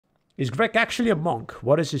Is Grek actually a monk?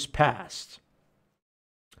 What is his past?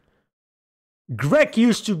 Grek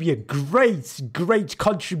used to be a great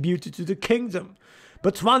contributor to the kingdom.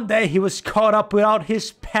 But one day he was caught up without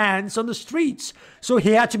his pants on the streets. So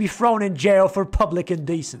he had to be thrown in jail for public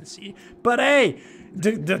indecency. But hey,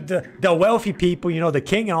 the wealthy people, you know, the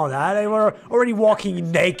king and all that, they were already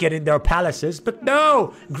walking naked in their palaces. But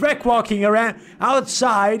no, Grek walking around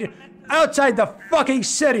outside the fucking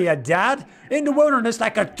city, dad. In the wilderness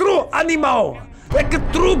like a true animal. Like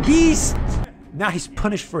a true beast. Now he's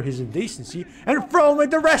punished for his indecency and thrown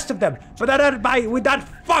with the rest of them. But with that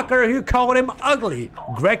fucker who called him ugly.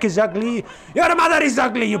 Grek is ugly. Your mother is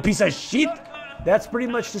ugly, you piece of shit. That's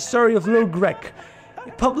pretty much the story of little Grek.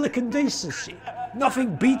 Public indecency.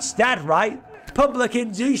 Nothing beats that, right? Public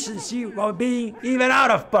indecency while being even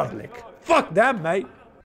out of public. Fuck them, mate.